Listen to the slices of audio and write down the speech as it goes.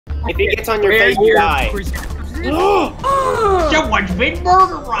If he gets on your face, you die. Someone's been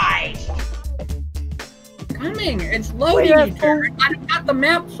murderized. Coming, it's loading. I got the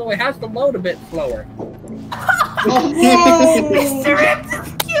map, so it has to load a bit slower. Mr.M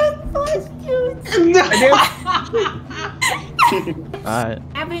is cute, Plush Dudes.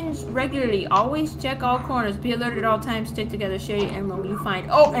 Happens regularly. Always check all corners. Be alert at all times. Stick together. Share your ammo. You find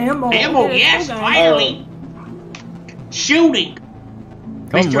ammo. Ammo, yes, finally. Shooting.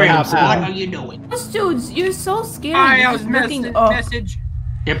 Mr. M, what are you doing? Plush Dudes, you're so scary. I was message.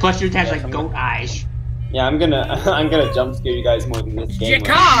 Yeah, Plush Dudes has like goat eyes. Yeah, I'm gonna jump scare you guys more than this game.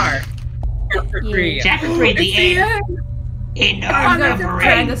 Jakar! Chapter 3, the end. I'm gonna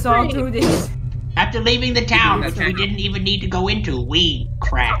drag us all through this. After leaving the town, which we didn't even need to go into, we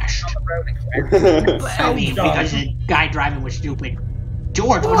crashed. I mean, because the guy driving was stupid.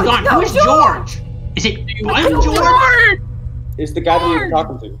 George, what's gone? No, Who's George? Is it one George? It's the guy that you're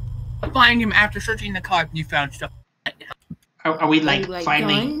talking to. Find him after searching the car and you found stuff. Are we like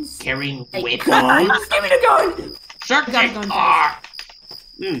finally guns? Carrying weapons? Guns! Give me the gun! Search this car!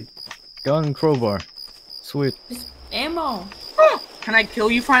 Gun crowbar. Sweet. Ammo. Can I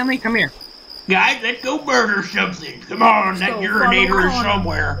kill you finally? Come here. Guys, let's go murder something. Come on, that urinator is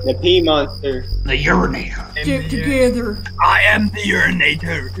somewhere. The pea monster. The urinator. Stick together. I am the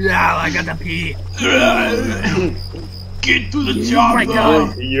urinator. Yeah, I got the pee. Get to the job, my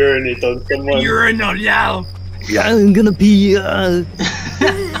God. Urinate on someone. Urinal, yeah. Yeah, I'm gonna pee. I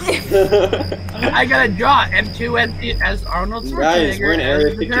gotta draw M2 as Arnold Schwarzenegger,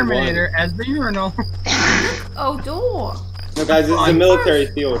 as the Terminator, as the urinal. Oh, door. No, guys, this is a military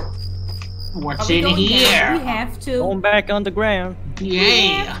field. What's in here? We have to. Going back on the ground. Yeah. We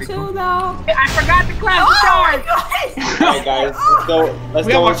have to, though. I forgot to close the door. Alright, guys, let's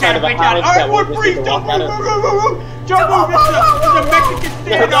go inside of a house that we'll just need to walk out of. Jump over, it's a Mexican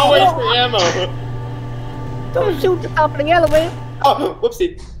standoff. Don't waste the ammo. Don't shoot the top of the elevator. Oh,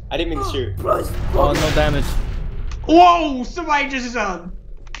 whoopsie. I didn't mean to shoot. Oh, no damage. Whoa, somebody just shot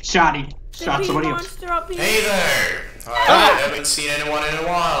somebody else. Hey there! I haven't seen anyone in a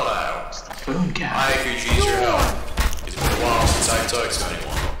while now. Boom guy. I could use your help. It's been a while since I talked to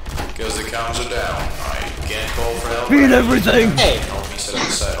anyone. Because the counts are down. I can't call for help. Beat everything! Hey! Help me set up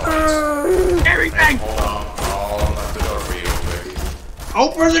the satellites. Everything! Hold on. I'll unlock the door for you real quick.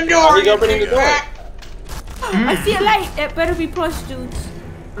 Open the door! Are you opening the door? I see a light. That better be Plush Dudes.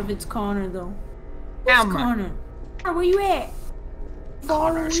 If it's Connor, though. Where's Connor? Connor, where you at?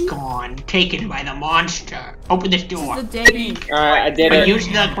 Connor's gone. Taken by the monster. Open this door. This is a dead end. Alright, I did it. Use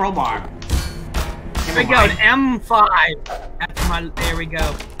the crowbar. Here we go, an M5. There we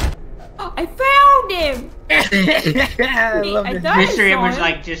go. Oh, I found him! I love this. Mr. M was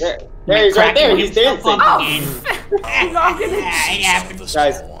like just... There, he's right there. He's dancing. He's all gonna... It happened.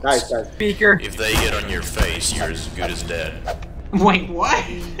 Guys. Speaker. If they get on your face, you're as good as dead. Wait, what?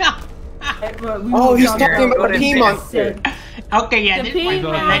 Oh, he's talking about the pea monster. Okay, yeah, The this pea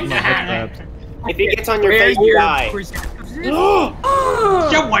monster. If he gets on your face, you die.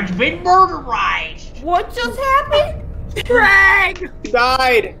 Someone's been murderized. What just happened? Drag! He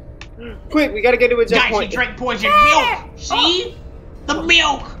died. Quick, we gotta get to a Guys, checkpoint. he drank poisoned milk. See? The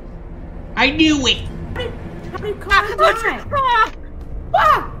milk. I knew it. How did Connor die?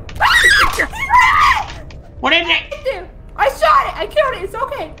 What is it? I shot it. I killed it. It's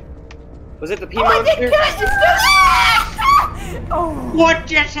okay. Was it the pea I monster? didn't kill it. It's still... Oh. What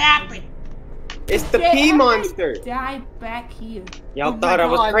just happened? It's the pea monster. Die back here. Y'all thought I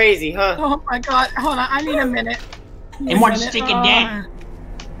was crazy, huh? Oh my God! Hold on, I need a minute. And one's sticking dead.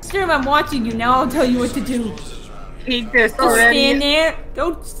 Sir, I'm watching you now. I'll tell you what to do. Eat this Don't already. stand there.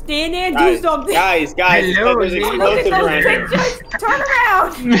 Don't stand there and do something. Guys, Hello, there's lady. explosives Look at around those here. pictures. Turn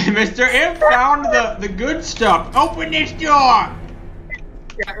around. Mr. M found the good stuff. Open this door.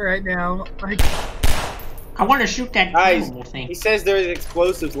 Yeah, right now. I want to shoot that Guys, little thing. he says there's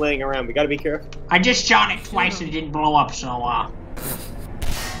explosives laying around. We gotta be careful. I just shot it twice and it didn't blow up, so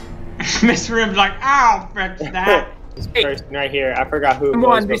Mr. M's like, I'll fix that. This person right here, I forgot who it Come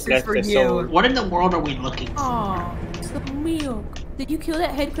was, on, but this is that's for the you. soul. What in the world are we looking for? Oh, it's the milk. Did you kill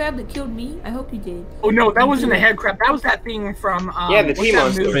that head crab that killed me? I hope you did. Oh no, that wasn't a head crab. That was that thing from Yeah, the what's pea that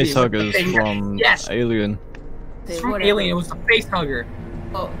monster. movie? Facehuggers Thing- from Yes. Alien. It's from Alien. It was the face hugger.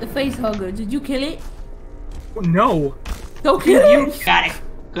 Oh, the face hugger. Did you kill it? Oh, no. Don't kill it. Got it.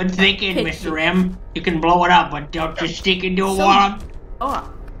 Good thinking, Mr. M. You can blow it up, but don't just stick into a wall.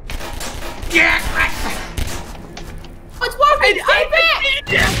 Oh. Yeah. What's walking? Stay back.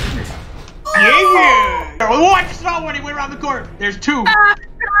 Yeah. Oh, I just saw one. He went around the corner. There's two.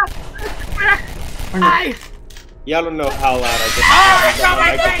 Hi. Y'all don't know how loud I just Oh, got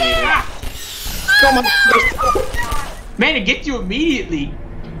my computer. Man, it gets you immediately.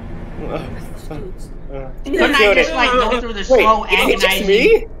 Couldn't I just like go through the slow, agonizing?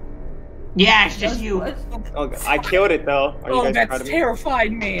 Me? Yeah, it's just you. Okay, I killed it though. Are you guys proud that's of me?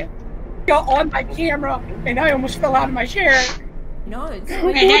 terrified me. Got on my camera, and I almost fell out of my chair. No, it's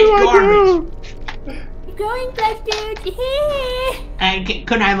And that's garbage. Keep going, Plush Dudes. And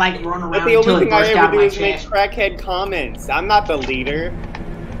couldn't I like run But around the until only it thing I burst ever out do my is make chest? crackhead comments. I'm not the leader.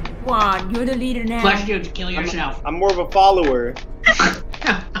 Wow, you're the leader now. Plush Dudes, kill yourself. I'm more of a follower.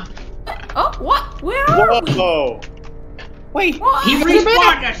 Oh, what? Where are we? Whoa! Wait, What? He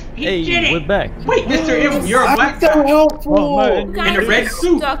respawned us. He Hey, did it. we're back. Wait, Mr.M, you're a I'm black so guy. helpful. Oh, man. You guys In a red are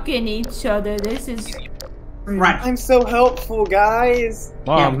suit. stuck in each other. This is. Right. I'm so helpful, guys.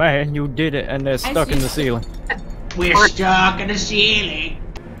 Oh Yeah. man, you did it, and they're stuck in the ceiling. We're stuck in the ceiling.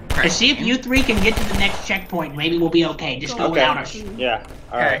 Let's see if you three can get to the next checkpoint. Maybe we'll be okay. Just go without us. Yeah.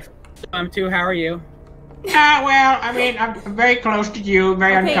 All Okay. right. I'm too. How are you? Well, I mean, I'm very close to you,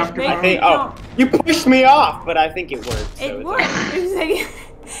 very Okay, uncomfortable. I think. Oh, you pushed me off, but I think it worked. So It it's worked. okay. It was like. It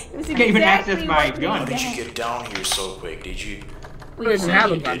was Can't even access exactly my what we gun. How did you needed. get down here so quick? Did you? We didn't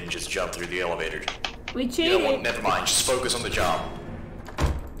have a You gun. didn't just jump through the elevator. We You know cheated. what? Never mind. Just focus on the job.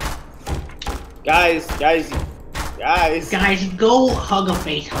 Guys, Guys, go hug a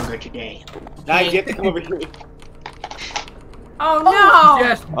face hugger today. you have to come over here. Oh no!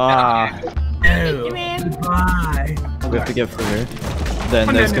 Just Thank you, man. Goodbye. We have to get through here.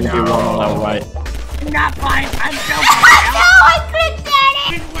 Then there's gonna be one on our right. Not fine. I'm so No, I clicked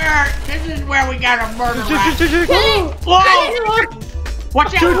at it. This is where we got a murder rap. Kill it. Whoa!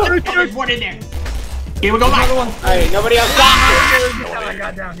 Watch out! There's one in there. Here we go, live. Alright, nobody else got I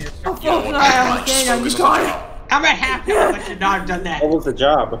got down here. Oh, You know what? sorry, Never I'm mind. Just scared. focus You on the got it. job. I'm at half how much the dog done that. What was the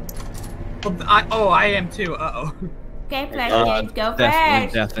job? I am too. Uh-oh. Okay, Plush Dudes, go Definitely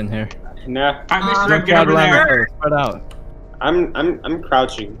first. death in here. Nah, Alright, Mr. Don't Get over crowd around there. the place. Spread out. I'm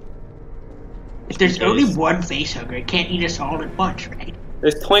crouching. If there's only one face hugger, it can't eat us all at once, right?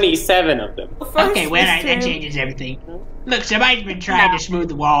 There's 27 of them. First, Okay, well, that Mr. changes everything. Look, somebody's been trying to smooth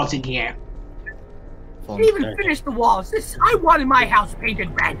the walls in here. Didn't even finish the walls. I wanted my house painted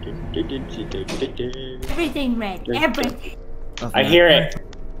red. Everything red. Everything. I hear it.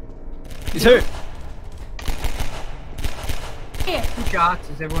 He's hurt. Here. 2 shots.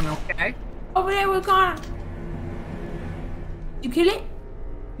 Is everyone okay? Over there, we're gone. You kill it?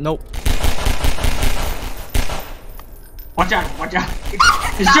 Nope. Watch out, watch out.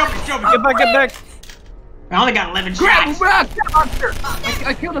 It's jumping. Get back, get back. I only got 11 Crab shots. monster!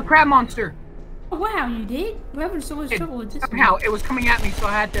 I killed a crab monster. Oh, wow, you did? We're having so much trouble with this Somehow one. it was coming at me, so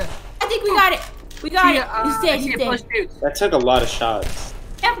I had to. I think we got it. We got it. He's dead. I see He's a Plush dead. Dudes. That took a lot of shots.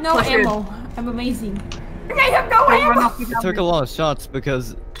 I have no Plush Dudes. ammo. I'm amazing. I have no Don't run ammo. off It without took me. a lot of shots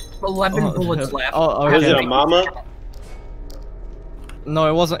because. 11 bullets left. Oh, Was it okay. a mama? No,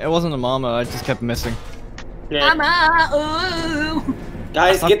 it wasn't. It wasn't a mama. I just kept missing. Yeah. Ooh.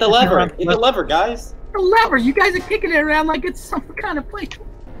 Guys, get the lever. Get the lever, guys. The lever, you guys are kicking it around like it's some kind of play.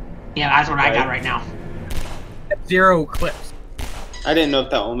 Yeah, that's what I got right now. 0 clips. I didn't know if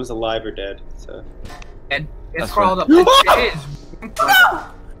that one was alive or dead. So. And it's That's crawled up. right. It is. No!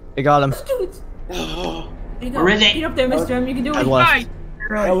 It got him. Dudes. Where is it? Get up there, Mr. M. You can do I it. left.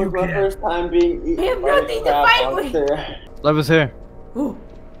 That was my first time being eaten I have by a nothing to crab fight with. monster. Lever's here. Ooh.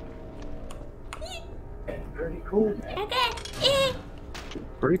 Pretty cool. Okay.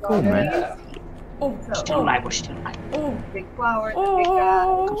 Pretty cool, man. Oh, Still alive, we're still alive. oh, Big flower,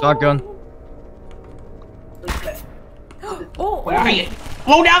 oh. Shotgun. Oh, Where are you?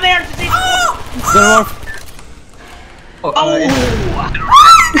 Whoa, down there! XENOMORPH. Oh!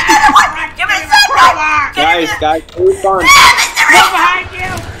 Give me some crowbar! Guys, please on. Go behind you!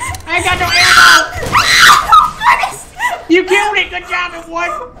 I ain't got no ammo! You killed it! Good job, everyone!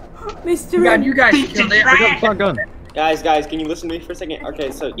 Mr. God, M. you guys Piece killed of it. trash! Shotgun. Guys, can you listen to me for a second? Okay,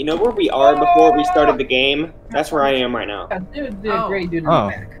 so you know where we are before we started the game? That's where I am right now. Dude, great dude in Oh.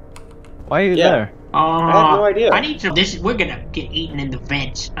 the back. Why are you Yeah. there? I have no idea. I need some. We're gonna get eaten in the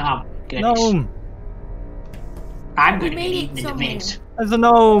vents. Oh, goodness. Gnome. I'm We gonna get made it eaten in the somewhere. vents. There's a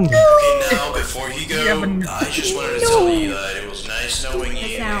gnome. Okay, now before you go, I just wanted to tell you that it was nice knowing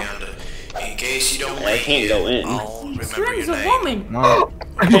you, out. and in case you don't I make can't it, go in. I'll Mr. remember M is your a name. woman. No.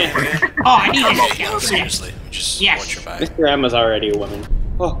 Oh, I need Okay, this. no, seriously, just Yes. watch your back. Mr. M was already a woman.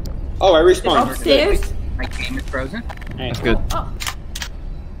 Oh, I respawned. Upstairs. My game is frozen. Hey. That's good. Oh,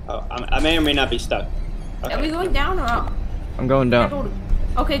 Oh, I may or may not be stuck. are we Okay. going down or up? I'm going down.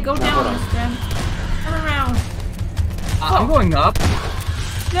 Okay, go down, hold on. Mr. M. Turn around. I'm going up.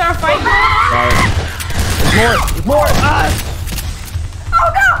 There are fighting. Sorry. There's more. There's more. Ah! Oh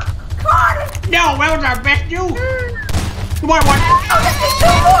no! God! No, No, that was our best dude. Come on, one.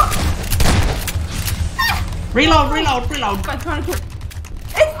 Reload. I'm trying to kill.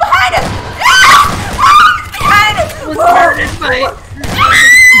 It's behind us! Behind us! What's burning, mate?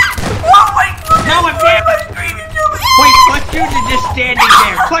 No, I'm dead. Wait, Plush Dudes is just standing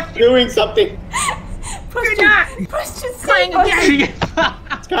there. Doing something. Plush just saying again.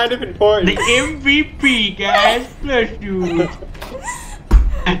 It's kind of important. The MVP, guys. Plush Dudes.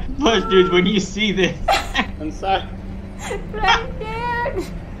 Plush Dudes, when you see this. I'm sorry. Plush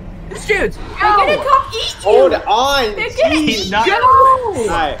Dudes, They're gonna come eat you! Hold on! They're gonna eat you!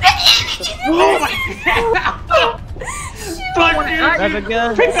 Alright. Oh my god! Plush Grab a Dudes,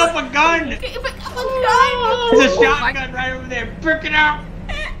 gun. pick up a gun! Pick up a gun! There's a shotgun right over there. Pick it up!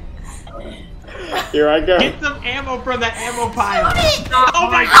 Here I go. Get some ammo from that ammo pile. Oh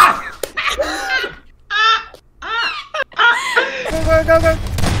my god! Go.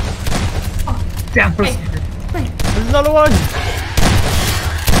 down first. There's another one.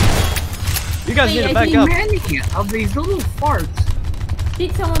 You guys need to back up. Of these little farts.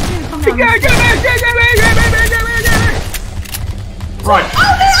 Did someone too come down? Run!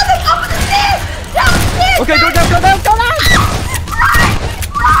 Oh, they're up the stairs! Downstairs! Okay, go down.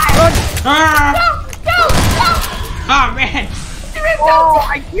 Ah! Go! Oh man! Oh,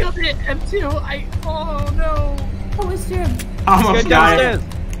 I killed it. M2. Oh no. Oh, it's Jim. Almost Get got it.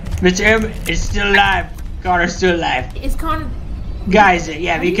 downstairs. Mr. M is still alive. Connor's still alive. It's Connor. Guys,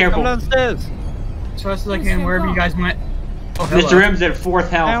 yeah, be Come careful. downstairs. As fast as I can, wherever you guys went. Oh, hello. Mr. M's at 4th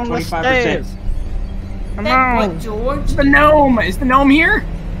health, Down the 25%. stairs. Come What, on. George? The gnome. Is the gnome here?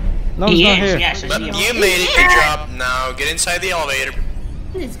 No, He he's not is, here. yes, I see him. You made it. Good job. Now get inside the elevator.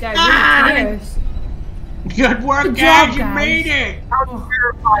 This guy really cares. Good work, Good guys, job, you guys. made it! How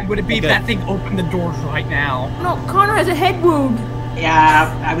terrified would it be if Okay. that thing opened the doors right now? No, Connor has a head wound.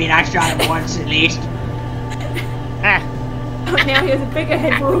 Yeah, I mean, I shot him once at least. Now he has a bigger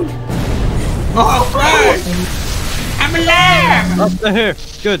head wound. Oh, Christ! I'm alive! Up to here.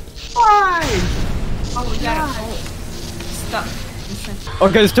 Good. Why? Oh, we got him. Oh. Stuck.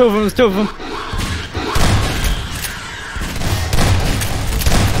 Okay, there's two of them.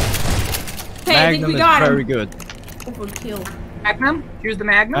 Okay, I think Magnum we is got very him. good. Overkill. Magnum? Here's the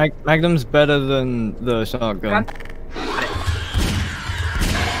Magnum. Magnum's better than the shotgun.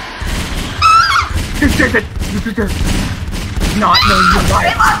 Not knowing your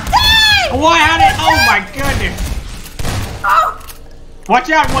life. Oh, I had it! Oh my goodness! Watch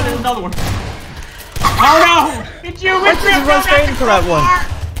out, there's another one. Oh no! It's you, Why Mr. did you run straight into that one?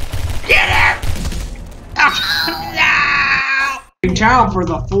 Get him! No! Child for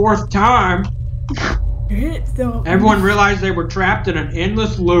the 4th time. Everyone realized they were trapped in an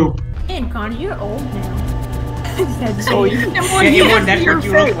endless loop. Man, Connor, you're old now. Oh, you won. That's what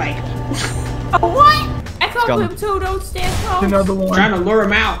you look like. Oh, what? I can't Scum. put him too, don't stand close. Another one. Trying to lure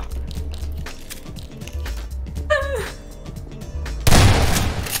him out.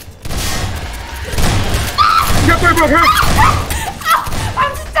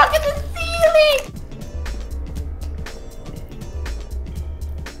 I'm stuck in the ceiling!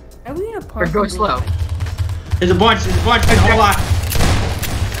 Are we in a park? Or go slow. There's a bunch, there's a lot.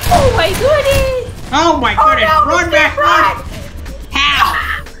 Oh my goodness! Oh my goodness, no, run Mr. back, run!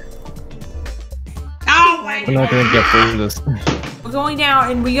 How? Oh my We're not gonna get through this. We're going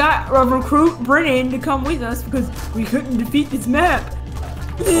down and we got a recruit Brennan to come with us because we couldn't defeat this map.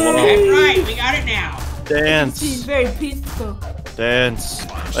 That's right, we got it now. She's Dance. very peaceful. Dance.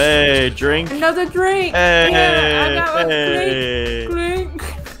 Hey, drink. Another drink! Hey, Yeah, I got hey. a clink.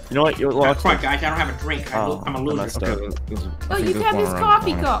 You know what? You're That's lost. right, guys, I don't have a drink. I'm a loser. Okay, Oh, you have this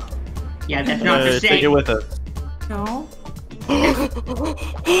coffee cup. Yeah, that's not the Take it same. with us. No.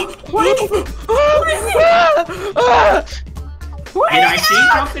 What is it? Did I see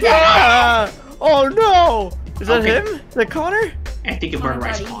something? Oh no! Is that Okay. him? Is that Connor? I think it burned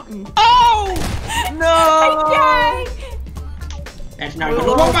right spot. Oh no! Yay! That's not good.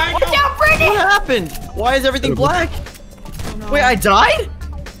 Oh my Watch god! out, Brennan! What happened? Why is everything black? Oh, no. Wait, I died?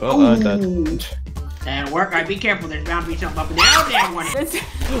 Oh, That'll work. Alright, be careful. There's bound to be something up and down there. One.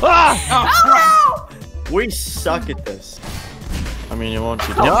 Ah! Oh, Christ. Oh, We suck at this. I mean, you won't.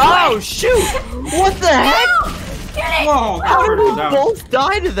 Oh, Oh shoot! What the heck? no! Get it! Whoa, How did we that both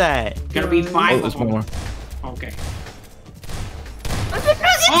die to that? Gonna be 5 of there's them. more. Okay. What's it? Oh,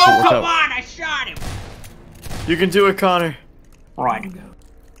 What's come up? on! I shot him! You can do it, Connor. Right.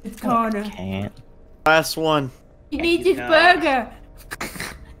 It's Connor. Can't. Last one. He needs his burger.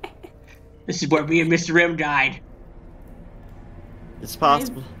 This is where me and Mr. M died. It's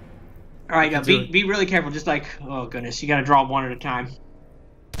possible. Alright, now Do be really careful. Just like, oh goodness, you gotta draw one at a time.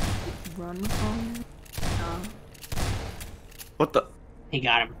 Run from. What the? He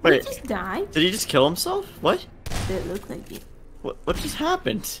got him. Did he Wait, just die? did he just kill himself? What? It looked like it. What just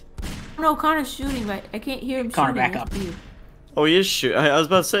happened? No, Connor's shooting, but I can't hear him Connor, shooting. back up. Oh, he is shooting. I was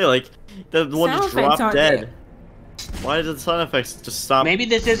about to say, like, the one Sound just effects dropped aren't dead. there. Why did the sound effects just stop? Maybe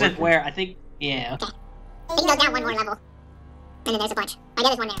this isn't working? where I think. Yeah. You can go down one more level. And then there's a bunch. Oh,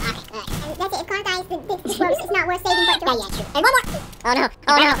 there's one there. Okay. And that's it. If Connor dies, it's not worth saving, but... Yeah, true. And one more! Oh, no.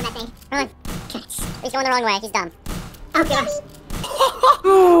 Oh, no. From that thing. Run. He's going the wrong way. He's dumb.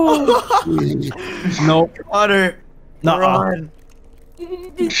 Oh, No, Connor. No. Run.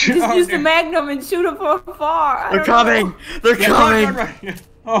 Just use the Magnum and shoot him from far. They're coming. They're coming. Run.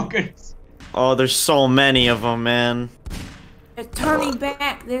 Oh, goodness. Oh, there's so many of them, man. They're turning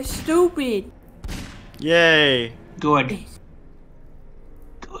back. They're stupid. Yay. Good.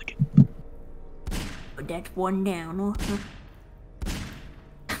 Good. But that's one down.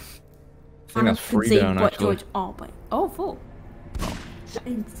 I think that's 3 down, actually. Oh, but full. I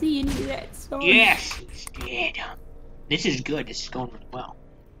didn't see any of that. Sorry. Yes, he's dead. This is good. This is going really well.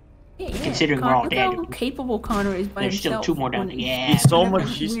 Yeah. Considering we're all Look dead. how capable Connor is by There's still himself. 2 more down there. Yeah. He's so Whenever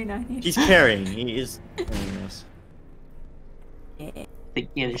much. we're not here. He's carrying. He is. Yeah,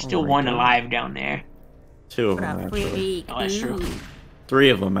 there's still my one God. alive down there. 2 of What them, a actually. freak. Oh, that's true. 3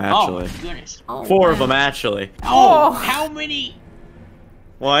 of them, actually. Oh, my goodness. Oh, 4 of wow. them, actually. Oh, how many?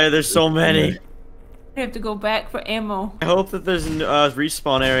 Why are there so many? I have to go back for ammo. I hope that there's a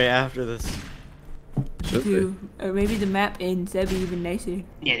respawn area after this. Should be. Too. Or maybe the map ends. That'd be even nicer.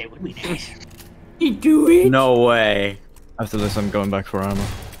 Yeah, that would be nice. You do it? No way. After this, I'm going back for ammo.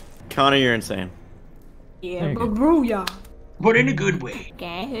 Connor, you're insane. Yeah, Thank but you. bro, yeah. But in a good way. Okay,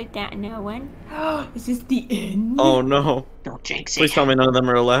 I heard that no one. Is this the end? Oh no. Don't jinx Please it. tell me none of them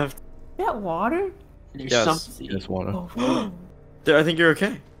are left. Is that water? There's Yes. something. Yes, water. Oh. There, I think you're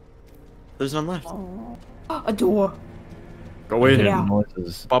okay. There's none left. Oh. A door. Go in. Get out.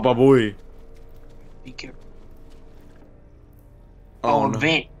 Noises. Baba boy. Be careful. Oh, Oh, no.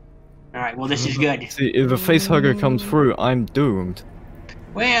 vent. Alright, well, this is good. See, if a facehugger comes through, I'm doomed.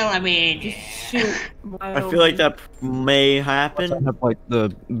 Well, I mean. Shoot. I feel like that may I happen. have like the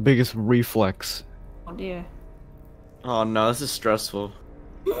biggest reflex. Oh dear. Oh no, this is stressful.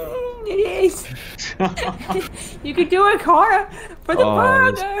 It is. You can do it, Connor, for the Oh,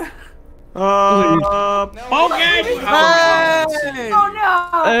 burger. Okay! Oh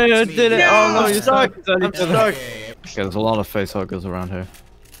no. Hey, I did it! No! Oh no, you're Stuck. stuck! I'm stuck. Okay, there's a lot of facehuggers around here.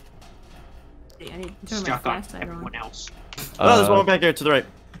 I need to turn my Stuck on flashlight on. everyone else. Oh, there's one back here to the right.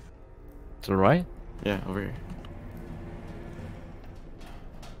 To the right? Yeah, over here.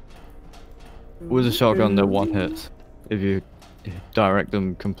 With a shotgun, they're one hits. If you direct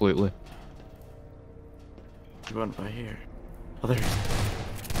them completely. You went by here. Oh, there.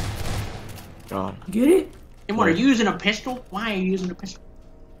 God. Get it? And what, are you using a pistol? Why are you using a pistol?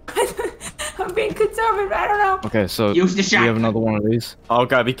 I'm being conservative. I don't know. Okay, so Use the we have shotgun. another one of these. Oh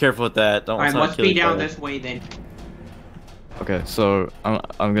god, be careful with that. Don't Alright, let must kill be each down other. this way then. Okay, so I'm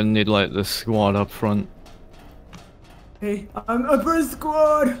gonna need like the squad up front. Hey, I'm upper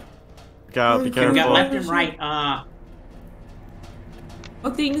squad. God, be We got careful. left and right.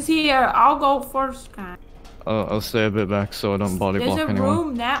 Things here. I'll go first, guys. I'll stay a bit back so I don't body There's block a anyone.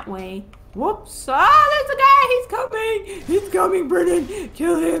 room that way. Whoops! Ah, there's a guy. He's coming. He's coming, Brennan.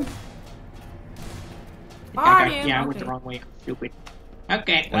 Kill him. Yeah, I went the wrong way. Stupid.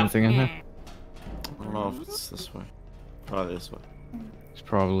 Okay, well. Anything in here? I don't know if it's this way. Probably this way. It's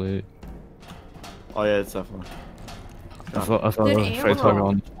probably. Oh yeah, it's definitely. I thought Good there was a facehugger arrow.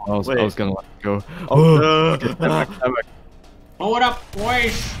 on. I was Wait. gonna let it go. Oh, Get back. Blow it up,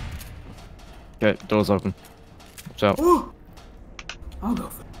 boys! Okay, doors open. Watch out. Oh, I'll go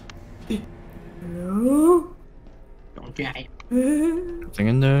for it. Hello? Don't die. Nothing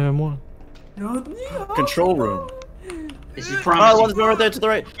in there, more. Nothing. Control room. This is Oh, promising. one's going right there to the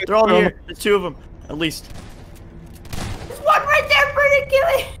right. They're all here. There's 2 of them, at least. There's one right there, Brennan. Kill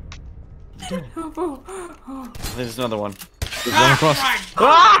it. There's another one. There's one across.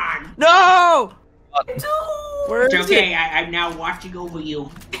 Ah! No! Where It's is okay, it? I'm now watching over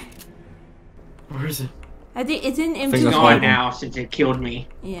you. Where is it? I think it's in think M2's that's Gone why- head. now since it killed me.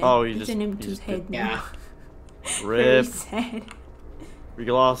 Yeah, Oh, you it's just- in you M2's just- head now. Yeah. Very Rip. sad. We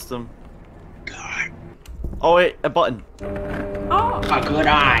lost him. God. Oh wait, a button. Oh, A good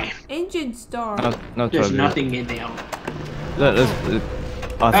eye. engine start. No There's trouble. nothing in there.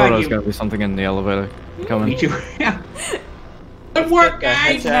 I thought it was you- gonna be something in the elevator Me coming. too. Good work, Let's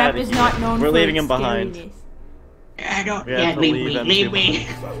guys! get Map outta is here. not known We're for leaving its him behind. scariness. I don't. We have Yeah, to leave leave me. them Leave too. me.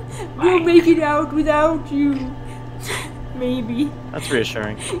 We'll make it out without you. Maybe. That's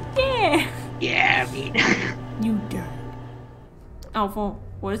reassuring. Yeah. Yeah, I mean. You died. Alpha,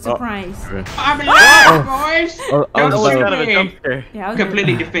 what a surprise. I'm alive, boys! That was kind of a me. jump scare. Yeah, I was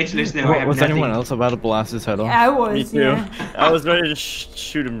Completely defenseless though. I have Was nothing. anyone else about to blast his head off? Yeah, I was. Me too. Yeah. I was ready to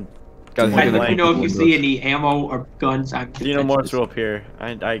shoot him. Guys, Guys, look let at me the know if you windows. see any ammo or guns. I'm Xenomorphs are up here.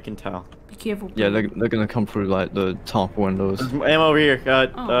 I can tell. Be careful. Yeah, they're gonna come through like the top windows. There's ammo over here. Oh,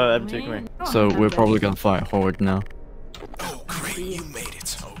 M2, come here. man. So we're probably gonna fight horde now. Oh, great, you made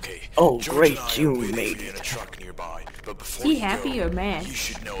it. Okay. Oh, George great, and I you are waiting made for you in a truck nearby. But before He you happy go, or mad? you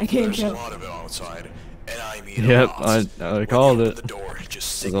should know I can't there's tell. a lot of it outside. And I mean Yep, a lot. I called When you it. open the door, just There's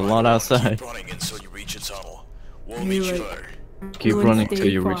signal a lot everyone, outside. Keep running until you reach a tunnel. We'll You're meet you right. there. Keep wouldn't running stay till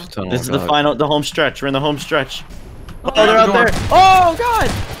you far. reach the tunnel. This is the God. final, the home stretch. We're in the home stretch. Oh, Oh, they're out door. there. Oh, God.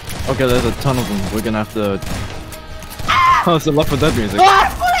 Okay, there's a ton of them. We're gonna have to. Oh, it's the Left 4 Dead music.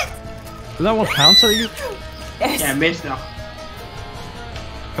 Does that one count at you? Yes. Yeah, I missed though.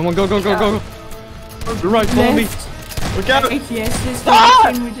 Come on, go, go, go, go, go. You're right, follow me. Left. Look out. Yes, this Ah!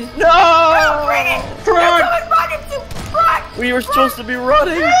 direction, we just... No! Run! We were supposed to be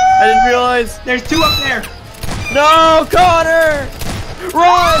running. I didn't realize. There's two up there. No, Connor!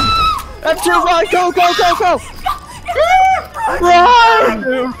 Run! That's your run! Go, go, go, go!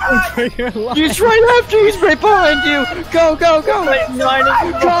 Run! He's right after you! He's right behind you! Go, go, go!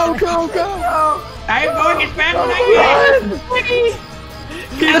 Go, go, go! I am going as fast as I can. Run!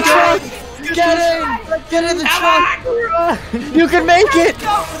 Get in the truck! Get in! Get in the truck! You can make it!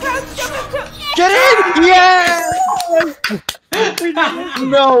 Get in! Yes!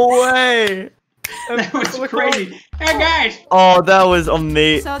 No way! That was crazy. Hey guys. Oh, that was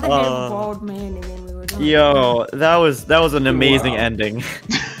amazing. Saw the head of a bald man and then we were done. Yo, that was an amazing ending.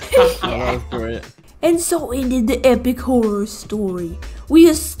 Oh, that was great. And so ended the epic horror story. We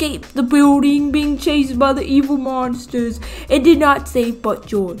escaped the building being chased by the evil monsters and did not save but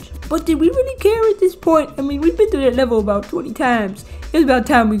George. But did we really care at this point? I mean, we've been through that level about 20 times. It was about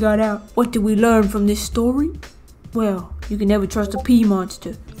time we got out. What did we learn from this story? Well, you can never trust a pea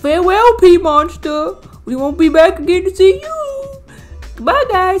monster. Farewell, pea monster. We won't be back again to see you. Goodbye,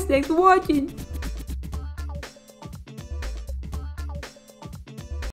 guys. Thanks for watching.